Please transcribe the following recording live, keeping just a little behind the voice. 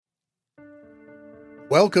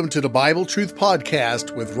Welcome to the Bible Truth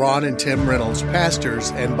Podcast with Ron and Tim Reynolds,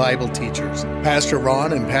 pastors and Bible teachers. Pastor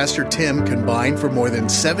Ron and Pastor Tim combined for more than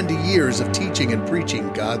 70 years of teaching and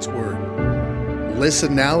preaching God's Word.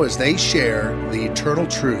 Listen now as they share the eternal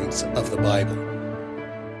truths of the Bible.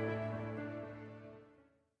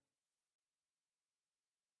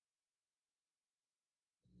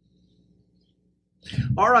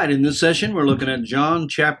 All right, in this session, we're looking at John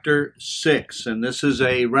chapter 6, and this is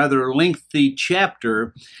a rather lengthy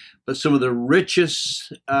chapter, but some of the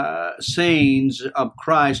richest sayings of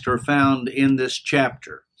Christ are found in this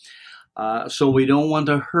chapter. So we don't want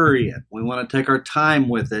to hurry it. We want to take our time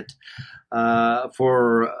with it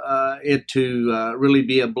for it to really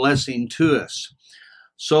be a blessing to us.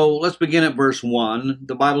 So let's begin at verse 1.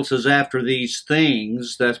 The Bible says, after these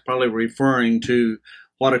things, that's probably referring to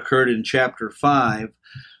what occurred in chapter 5,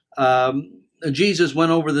 Jesus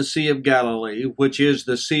went over the Sea of Galilee, which is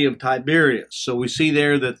the Sea of Tiberias. So we see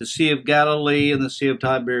there that the Sea of Galilee and the Sea of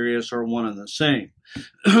Tiberias are one and the same.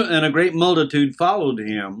 And a great multitude followed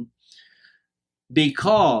him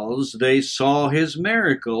because they saw his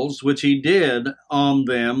miracles, which he did on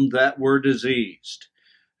them that were diseased.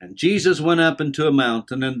 And Jesus went up into a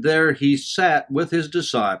mountain, and there he sat with his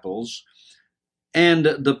disciples. And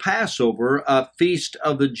the Passover, a feast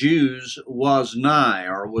of the Jews, was nigh,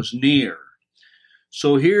 or was near.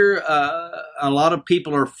 So here a lot of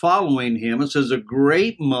people are following him. It says a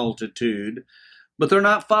great multitude, but they're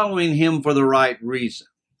not following him for the right reason.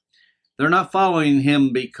 They're not following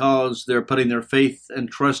him because they're putting their faith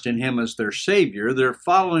and trust in him as their Savior. They're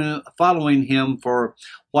following him for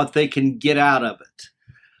what they can get out of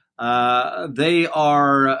it. They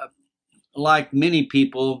are like many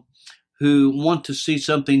people who want to see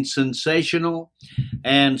something sensational,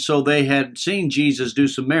 and so they had seen Jesus do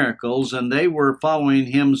some miracles, and they were following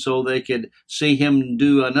him so they could see him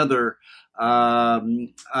do another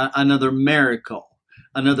miracle,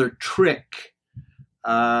 another trick.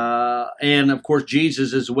 And of course,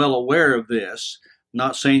 Jesus is well aware of this.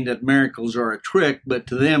 Not saying that miracles are a trick, but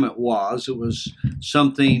to them it was. It was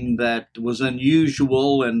something that was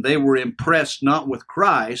unusual, and they were impressed not with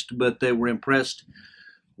Christ, but they were impressed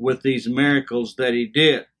with these miracles that he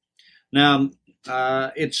did. Now,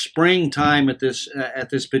 it's springtime at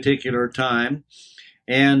this particular time,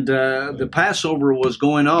 and the Passover was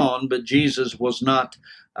going on, but Jesus was not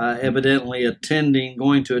evidently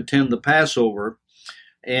going to attend the Passover,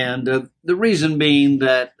 and the reason being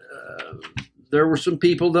that there were some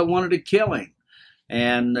people that wanted to kill him,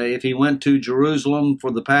 and if he went to Jerusalem for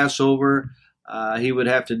the Passover, he would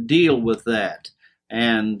have to deal with that.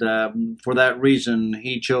 And for that reason,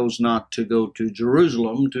 he chose not to go to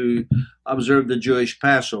Jerusalem to observe the Jewish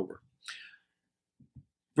Passover.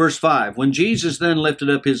 Verse 5, when Jesus then lifted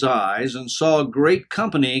up his eyes and saw a great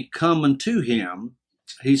company come unto him,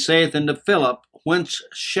 he saith unto Philip, whence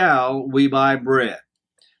shall we buy bread,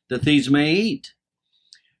 that these may eat?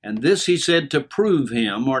 And this he said to prove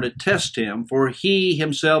him, or to test him, for he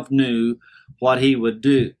himself knew what he would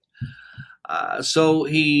do. So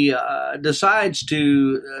he decides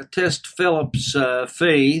to test Philip's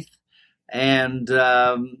faith, and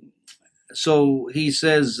so he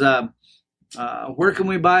says, where can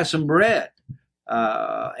we buy some bread?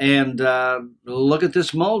 And look at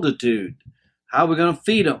this multitude. How are we going to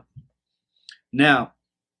feed them? Now,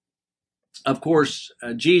 of course,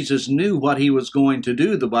 Jesus knew what he was going to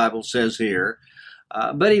do, the Bible says here,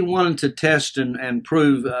 but he wanted to test and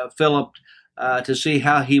prove Philip to see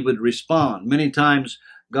how he would respond. Many times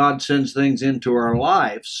God sends things into our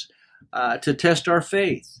lives to test our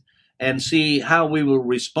faith and see how we will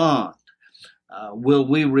respond. Will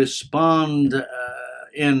we respond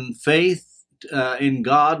in faith in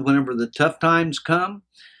God whenever the tough times come?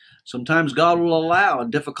 Sometimes God will allow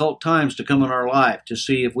difficult times to come in our life to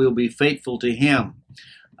see if we'll be faithful to him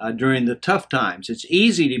during the tough times. It's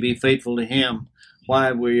easy to be faithful to him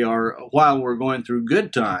while we're going through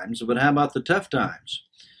good times, but how about the tough times?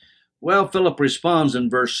 Well, Philip responds in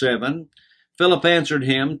verse 7. Philip answered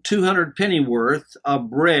him, 200 pennyworth of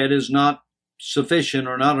bread is not sufficient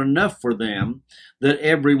or not enough for them, that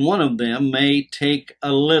every one of them may take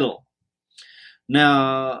a little.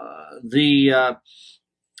 Now, the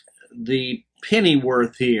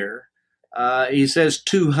pennyworth here, he says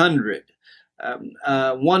 200.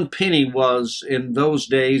 1 penny was in those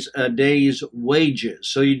days a day's wages.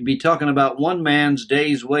 So you'd be talking about one man's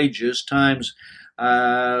day's wages times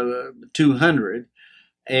 200.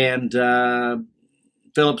 And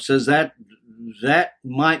Philip says that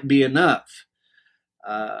might be enough.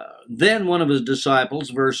 Then one of his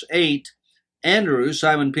disciples, verse 8, Andrew,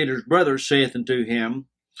 Simon Peter's brother, saith unto him,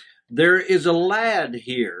 there is a lad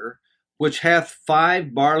here which hath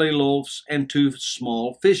 5 barley loaves and 2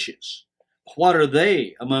 small fishes? What are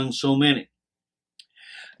they among so many?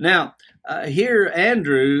 Now, here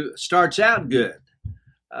Andrew starts out good.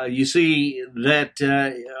 You see that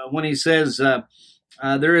when he says,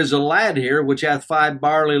 there is a lad here which hath 5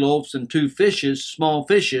 barley loaves and 2 fishes, small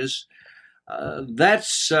fishes,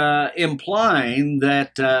 that's implying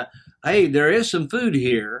that, hey, there is some food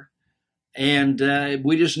here, and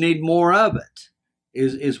we just need more of it,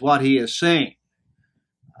 is what he is saying.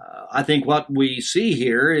 I think what we see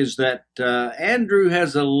here is that Andrew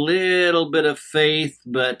has a little bit of faith,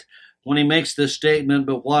 but when he makes this statement,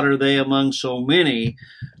 but what are they among so many,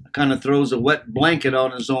 kind of throws a wet blanket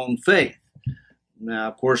on his own faith. Now,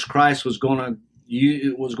 of course, Christ was going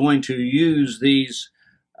to use these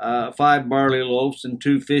 5 barley loaves and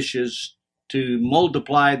 2 fishes to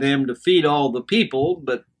multiply them to feed all the people,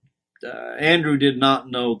 but Andrew did not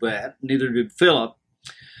know that, neither did Philip.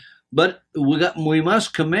 But we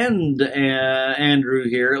must commend Andrew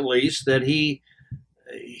here, at least, that he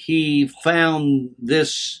found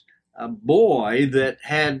this boy that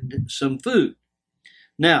had some food.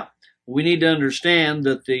 Now, we need to understand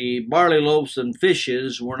that the barley loaves and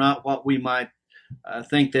fishes were not what we might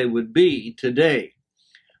think they would be today.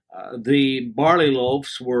 The barley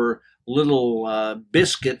loaves were little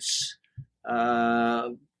biscuits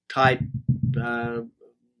type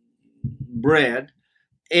bread,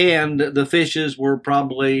 and the fishes were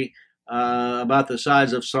probably about the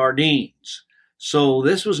size of sardines. So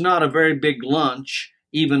this was not a very big lunch,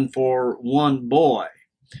 even for one boy.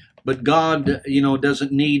 But God,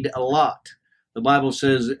 doesn't need a lot. The Bible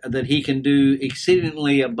says that he can do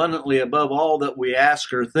exceedingly abundantly above all that we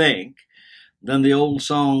ask or think. Then the old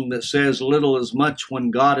song that says, little is much when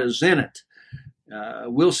God is in it.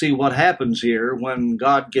 We'll see what happens here when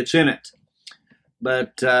God gets in it.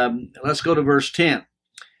 But let's go to verse 10.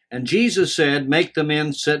 And Jesus said, make the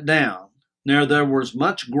men sit down. Now there was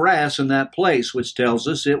much grass in that place, which tells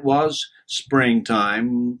us it was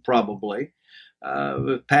springtime, probably.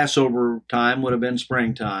 Passover time would have been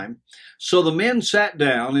springtime. So the men sat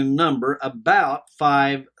down in number about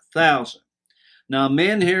 5,000. Now,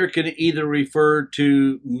 men here can either refer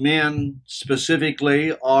to men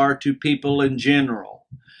specifically or to people in general.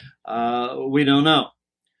 We don't know.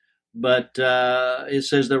 But it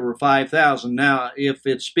says there were 5,000. Now, if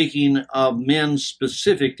it's speaking of men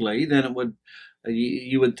specifically, then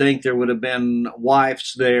you would think there would have been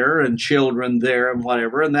wives there and children there and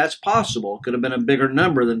whatever, and that's possible. It could have been a bigger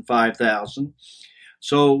number than 5,000.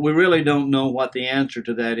 So we really don't know what the answer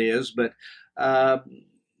to that is, but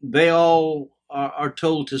they all are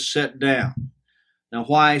told to sit down. Now,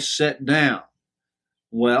 why sit down?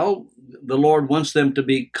 Well, the Lord wants them to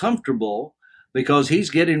be comfortable because he's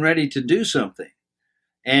getting ready to do something.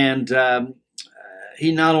 And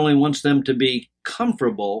he not only wants them to be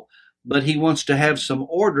comfortable, but he wants to have some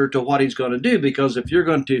order to what he's going to do. Because if you're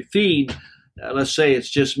going to feed, let's say it's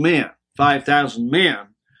just men, 5,000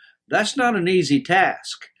 men, that's not an easy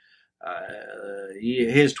task.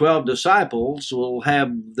 His 12 disciples will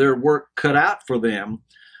have their work cut out for them.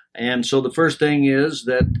 And so the first thing is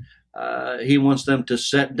that he wants them to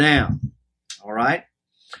sit down. All right?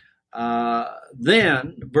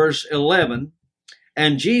 Then, verse 11,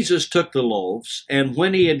 and Jesus took the loaves, and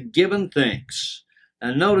when he had given thanks,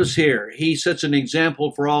 and notice here, he sets an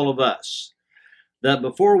example for all of us, that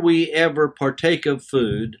before we ever partake of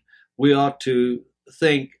food, we ought to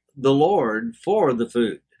thank the Lord for the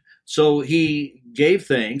food. So he gave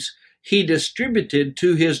thanks, he distributed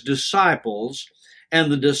to his disciples, and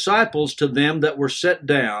the disciples to them that were set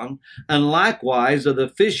down, and likewise of the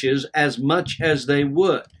fishes as much as they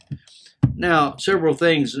would. Now, several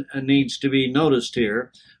things needs to be noticed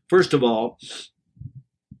here. First of all,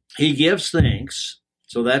 he gives thanks,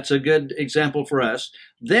 so that's a good example for us.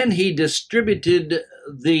 Then he distributed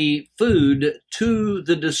the food to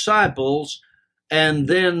the disciples, and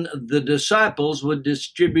then the disciples would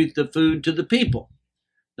distribute the food to the people.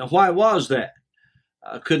 Now, why was that?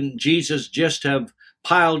 Couldn't Jesus just have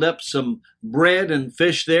piled up some bread and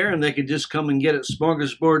fish there and they could just come and get it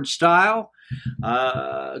smorgasbord style?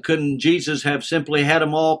 Couldn't Jesus have simply had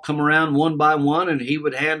them all come around one by one and he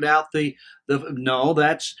would hand out the no,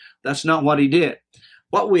 that's not what he did.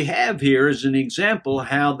 What we have here is an example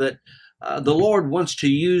how that the Lord wants to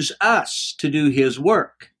use us to do his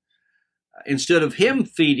work. Instead of him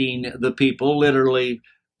feeding the people, literally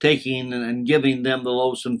taking and giving them the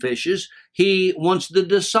loaves and fishes, he wants the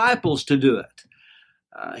disciples to do it.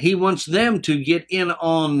 He wants them to get in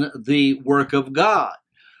on the work of God.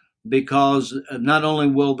 because not only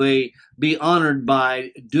will they be honored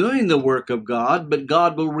by doing the work of God, but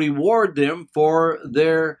God will reward them for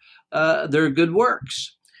their good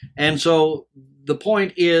works. And so the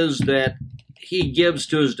point is that he gives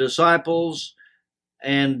to his disciples,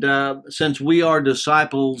 and since we are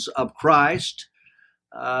disciples of Christ,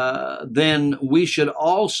 then we should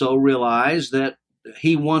also realize that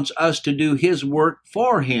he wants us to do his work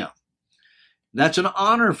for him. That's an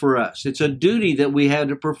honor for us. It's a duty that we had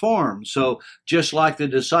to perform. So just like the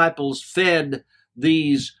disciples fed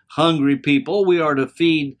these hungry people, we are to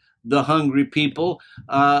feed the hungry people,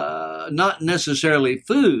 not necessarily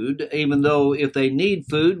food, even though if they need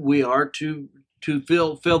food, we are to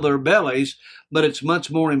fill their bellies, but it's much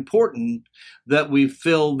more important that we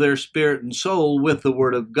fill their spirit and soul with the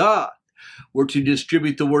Word of God. We're to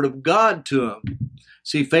distribute the Word of God to them.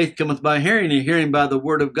 See, faith cometh by hearing, and hearing by the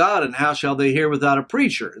Word of God, and how shall they hear without a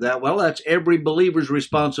preacher? That's every believer's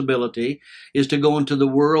responsibility, is to go into the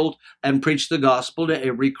world and preach the gospel to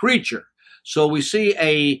every creature. So we see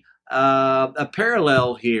a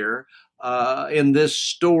parallel here in this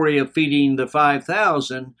story of feeding the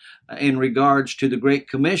 5,000 in regards to the Great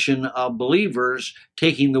Commission of believers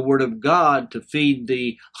taking the Word of God to feed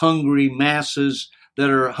the hungry masses that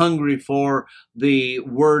are hungry for the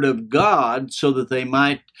Word of God so that they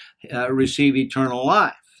might receive eternal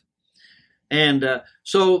life. And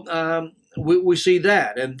so we see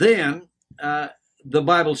that. And then the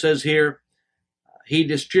Bible says here, he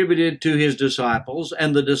distributed to his disciples,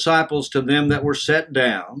 and the disciples to them that were set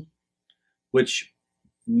down, which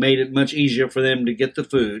made it much easier for them to get the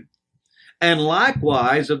food, and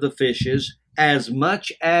likewise of the fishes, as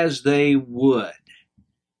much as they would.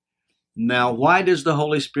 Now, why does the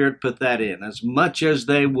Holy Spirit put that in? As much as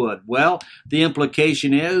they would. Well, the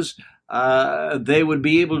implication is they would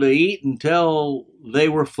be able to eat until they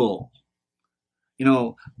were full. You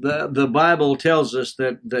know, the Bible tells us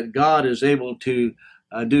that God is able to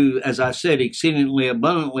do, as I said, exceedingly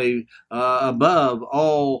abundantly above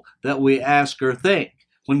all that we ask or think.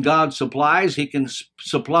 When God supplies, he can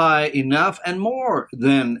supply enough and more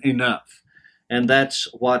than enough. And that's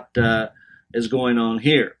what is going on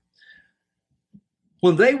here.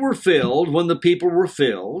 When they were filled, when the people were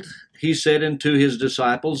filled, he said unto his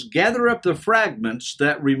disciples, gather up the fragments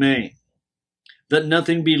that remain, that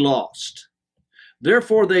nothing be lost.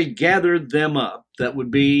 Therefore they gathered them up, that would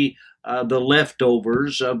be the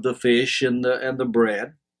leftovers of the fish and the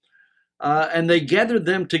bread, and they gathered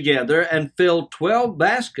them together and filled 12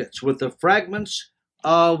 baskets with the fragments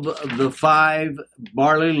of the 5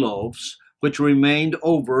 barley loaves, which remained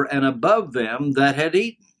over and above them that had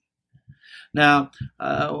eaten. Now,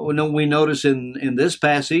 we notice in this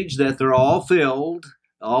passage that they're all filled.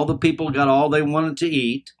 All the people got all they wanted to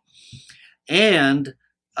eat. And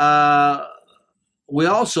we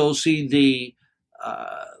also see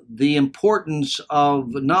the importance of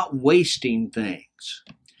not wasting things.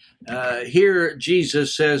 Here,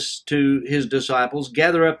 Jesus says to his disciples,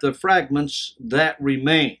 gather up the fragments that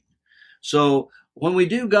remain. So when we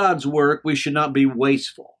do God's work, we should not be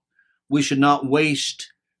wasteful. We should not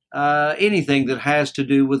waste anything that has to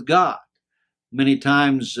do with God. Many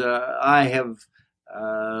times I have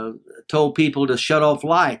told people to shut off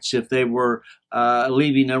lights if they were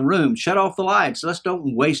leaving a room. Shut off the lights. Let's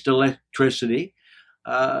don't waste electricity.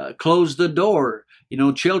 Close the door. You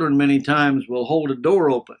know, children many times will hold a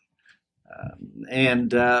door open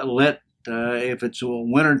and let, if it's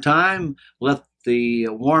winter time, let the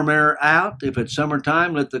warm air out. If it's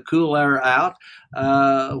summertime, let the cool air out,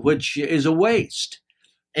 which is a waste.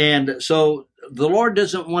 And so the Lord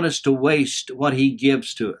doesn't want us to waste what he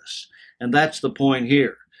gives to us. And that's the point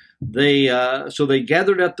here. So they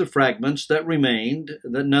gathered up the fragments that remained,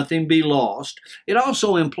 that nothing be lost. It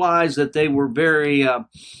also implies that they were very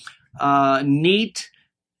neat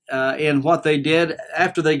in what they did.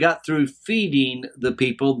 After they got through feeding the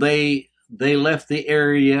people, they left the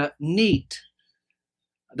area neat.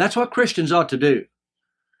 That's what Christians ought to do.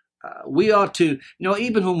 We ought to,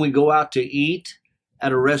 even when we go out to eat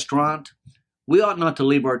at a restaurant, we ought not to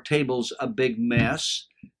leave our tables a big mess.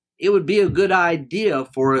 It would be a good idea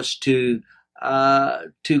for us to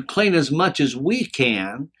clean as much as we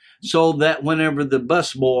can, so that whenever the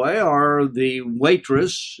busboy or the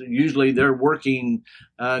waitress, usually they're working,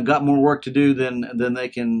 got more work to do than they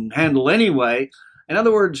can handle anyway. In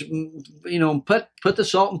other words, put the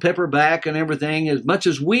salt and pepper back and everything as much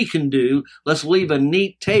as we can do. Let's leave a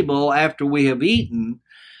neat table after we have eaten,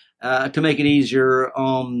 to make it easier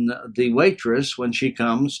on the waitress when she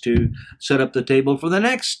comes to set up the table for the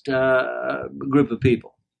next group of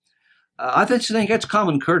people. I think that's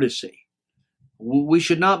common courtesy. We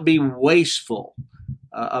should not be wasteful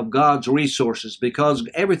of God's resources, because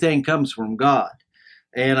everything comes from God.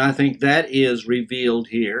 And I think that is revealed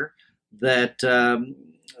here, that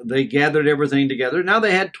they gathered everything together. Now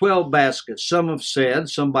they had 12 baskets.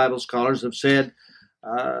 Some Bible scholars have said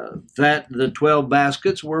that the 12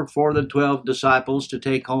 baskets were for the 12 disciples to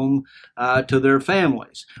take home to their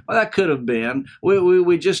families. Well, that could have been.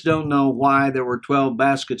 We just don't know why there were 12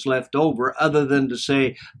 baskets left over, other than to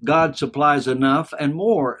say God supplies enough and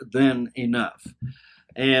more than enough.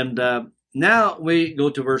 And now we go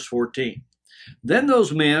to verse 14. Then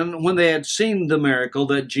those men, when they had seen the miracle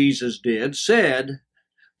that Jesus did, said,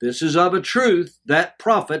 "This is of a truth that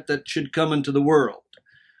prophet that should come into the world."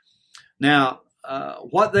 Now,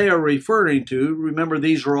 what they are referring to, remember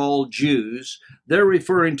these are all Jews, they're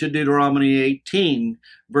referring to Deuteronomy 18,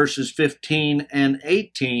 verses 15 and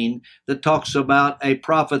 18, that talks about a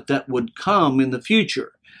prophet that would come in the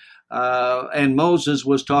future. And Moses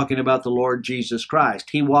was talking about the Lord Jesus Christ.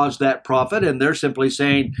 He was that prophet, and they're simply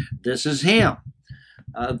saying, this is him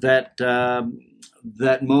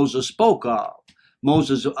that Moses spoke of.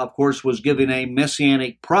 Moses, of course, was giving a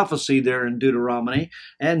messianic prophecy there in Deuteronomy,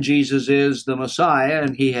 and Jesus is the Messiah,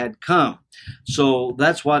 and he had come. So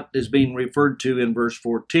that's what is being referred to in verse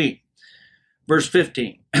 14. Verse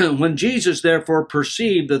 15, when Jesus therefore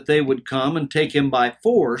perceived that they would come and take him by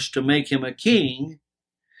force to make him a king,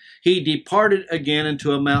 he departed again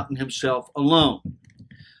into a mountain himself alone.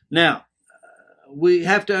 Now, we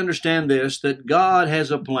have to understand this, that God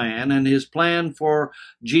has a plan, and his plan for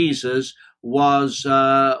Jesus was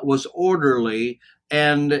orderly,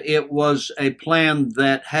 and it was a plan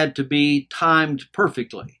that had to be timed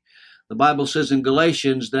perfectly. The Bible says in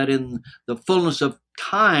Galatians that in the fullness of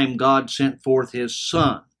time God sent forth his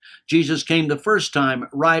Son. Jesus came the first time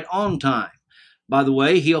right on time. By the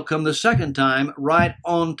way, he'll come the second time right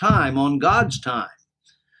on time, on God's time.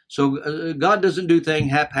 So God doesn't do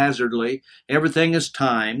things haphazardly. Everything is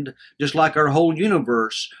timed, just like our whole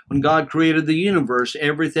universe. When God created the universe,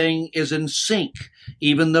 everything is in sync.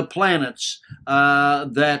 Even the planets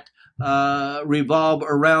that revolve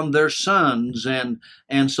around their suns and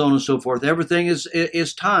so on and so forth. Everything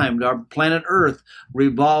is timed. Our planet Earth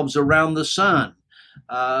revolves around the sun.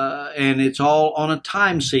 And it's all on a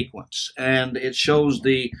time sequence. And it shows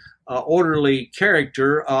the orderly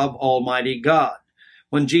character of Almighty God.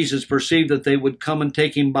 When Jesus perceived that they would come and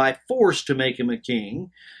take him by force to make him a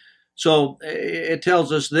king. So it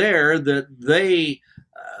tells us there that they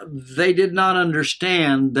did not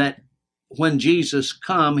understand that when Jesus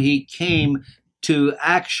come, he came to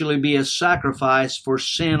actually be a sacrifice for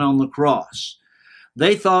sin on the cross.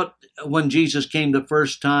 They thought when Jesus came the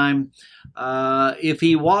first time, if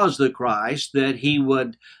he was the Christ, that he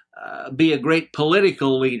would be a great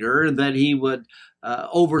political leader, that he would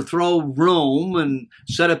overthrow Rome and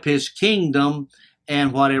set up his kingdom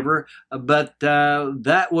and whatever, but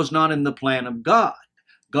that was not in the plan of God.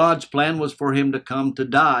 God's plan was for him to come to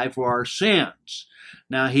die for our sins.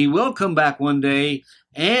 Now, he will come back one day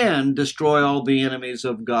and destroy all the enemies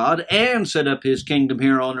of God and set up his kingdom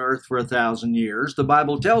here on earth for 1,000 years. The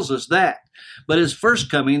Bible tells us that. But his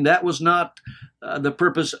first coming, that was not the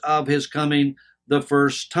purpose of his coming the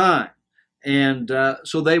first time. And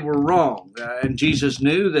so they were wrong. And Jesus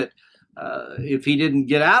knew that if he didn't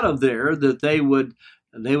get out of there, that they would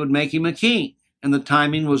make him a king. And the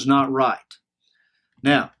timing was not right.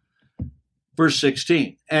 Now, verse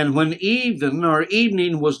 16, and when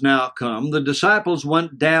evening was now come, the disciples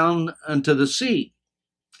went down unto the sea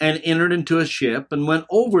and entered into a ship and went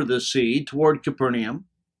over the sea toward Capernaum.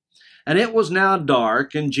 And it was now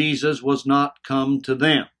dark, and Jesus was not come to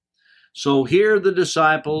them. So here the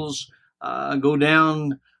disciples go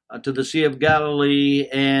down to the Sea of Galilee,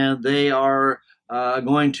 and they are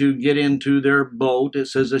going to get into their boat. It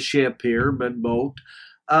says a ship here, but boat.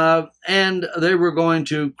 And they were going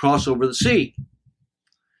to cross over the sea.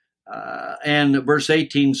 And verse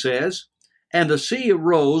 18 says, and the sea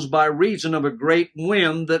arose by reason of a great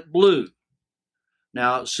wind that blew.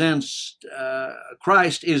 Now, since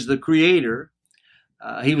Christ is the creator,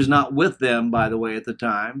 he was not with them, by the way, at the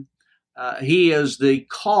time. He is the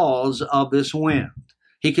cause of this wind.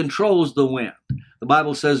 He controls the wind. The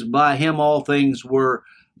Bible says, by him all things were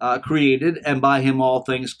created, and by him all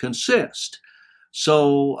things consist.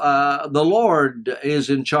 So the Lord is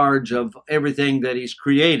in charge of everything that he's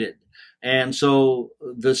created. And so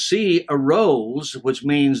the sea arose, which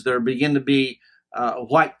means there begin to be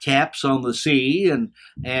white caps on the sea,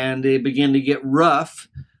 and they begin to get rough.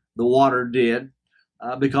 The water did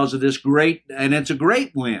because of this great, and it's a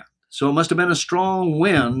great wind. So it must have been a strong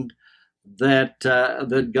wind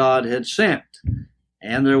that God had sent,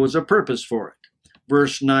 and there was a purpose for it.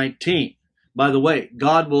 Verse 19, By the way,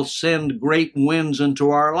 God will send great winds into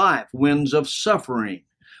our life, winds of suffering,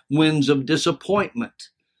 winds of disappointment.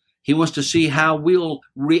 He wants to see how we'll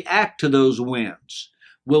react to those winds.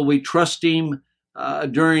 Will we trust Him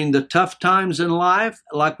during the tough times in life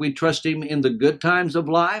like we trust Him in the good times of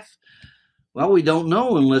life? Well, we don't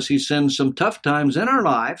know unless He sends some tough times in our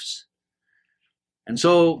lives. And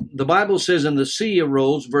so the Bible says, and the sea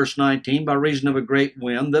arose, verse 19, by reason of a great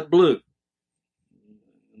wind that blew.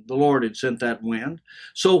 The Lord had sent that wind.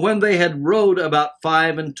 So when they had rowed about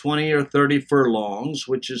 25 or 30 furlongs,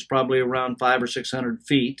 which is probably around 500 or 600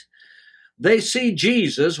 feet, they see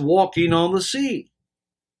Jesus walking on the sea.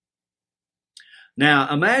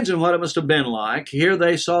 Now, imagine what it must have been like. Here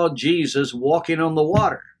they saw Jesus walking on the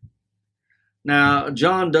water. Now,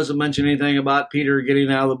 John doesn't mention anything about Peter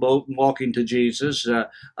getting out of the boat and walking to Jesus.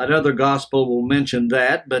 Another gospel will mention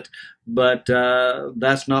that, but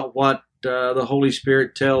that's not what the Holy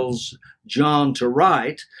Spirit tells John to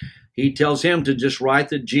write. He tells him to just write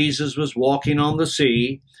that Jesus was walking on the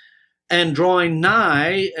sea and drawing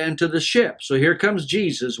nigh into the ship. So here comes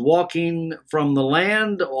Jesus walking from the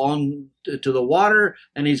land on to the water,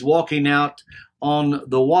 and He's walking out on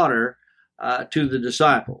the water to the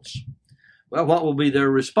disciples. Well, what will be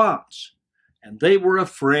their response? And they were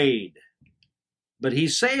afraid. But He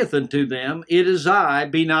saith unto them, It is I,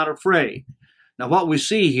 be not afraid. Now what we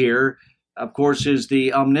see here, of course, is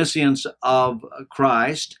the omniscience of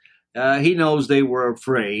Christ. He knows they were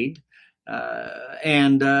afraid.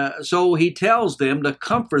 So He tells them to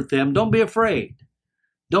comfort them. Don't be afraid.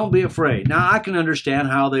 Don't be afraid. Now, I can understand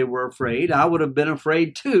how they were afraid. I would have been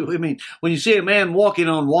afraid too. I mean, when you see a man walking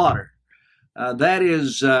on water, that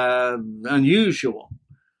is unusual.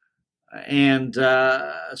 And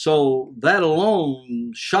so that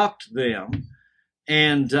alone shocked them.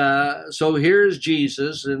 And so here's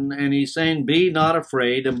Jesus, and He's saying, be not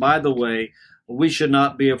afraid. And by the way, we should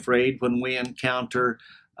not be afraid when we encounter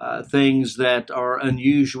things that are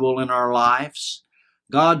unusual in our lives.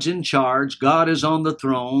 God's in charge. God is on the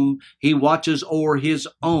throne. He watches over His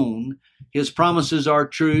own. His promises are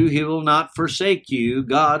true. He will not forsake you.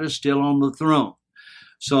 God is still on the throne.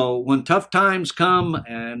 So when tough times come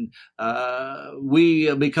and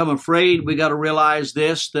we become afraid, we got to realize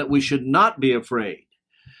this, that we should not be afraid.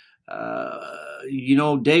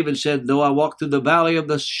 David said, though I walk through the valley of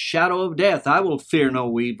the shadow of death, I will fear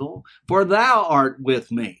no evil, for Thou art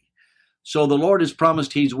with me. So the Lord has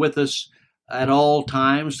promised He's with us at all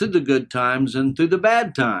times, through the good times and through the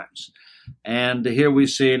bad times. And here we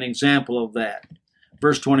see an example of that.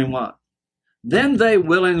 Verse 21, Then they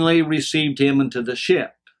willingly received Him into the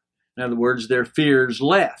ship. In other words, their fears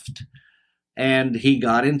left, and He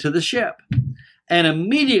got into the ship. And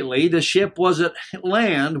immediately the ship was at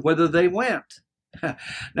land whither they went.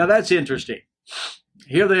 Now that's interesting.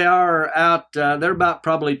 Here they are out, they're about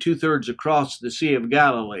probably 2/3 across the Sea of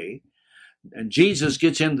Galilee. And Jesus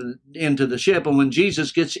gets into the ship. And when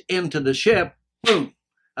Jesus gets into the ship, boom,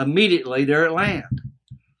 immediately they're at land.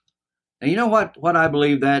 And you know what I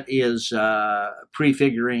believe that is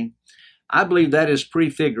prefiguring? I believe that is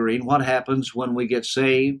prefiguring what happens when we get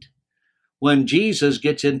saved. When Jesus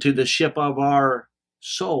gets into the ship of our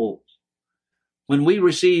soul. When we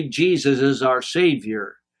receive Jesus as our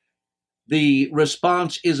Savior, the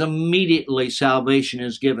response is immediately salvation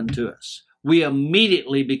is given to us. We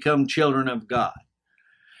immediately become children of God.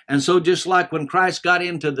 And so just like when Christ got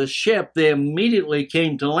into the ship, they immediately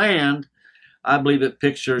came to land. I believe it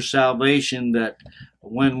pictures salvation, that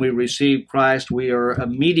when we receive Christ, we are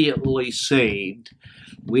immediately saved.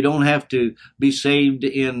 We don't have to be saved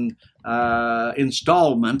in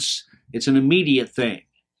installments. It's an immediate thing.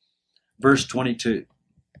 Verse 22.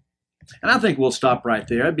 And I think we'll stop right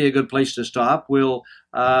there. It'd be a good place to stop. We'll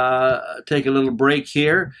take a little break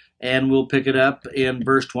here, and we'll pick it up in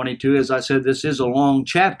verse 22. As I said, this is a long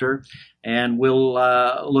chapter, and we'll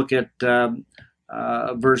look at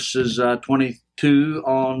verses 22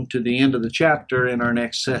 on to the end of the chapter in our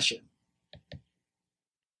next session.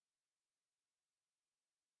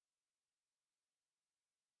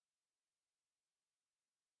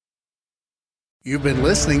 You've been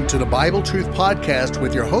listening to the Bible Truth Podcast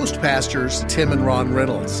with your host pastors, Tim and Ron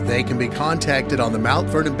Reynolds. They can be contacted on the Mount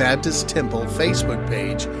Vernon Baptist Temple Facebook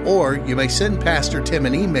page, or you may send Pastor Tim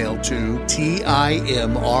an email to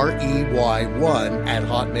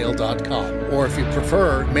timrey1@hotmail.com. Or if you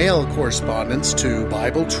prefer, mail correspondence to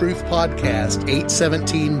Bible Truth Podcast,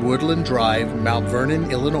 817 Woodland Drive, Mount Vernon,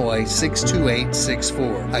 Illinois,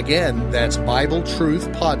 62864. Again, that's Bible Truth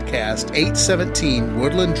Podcast, 817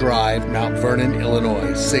 Woodland Drive, Mount Vernon,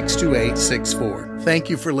 Illinois, 62864. Thank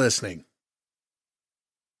you for listening.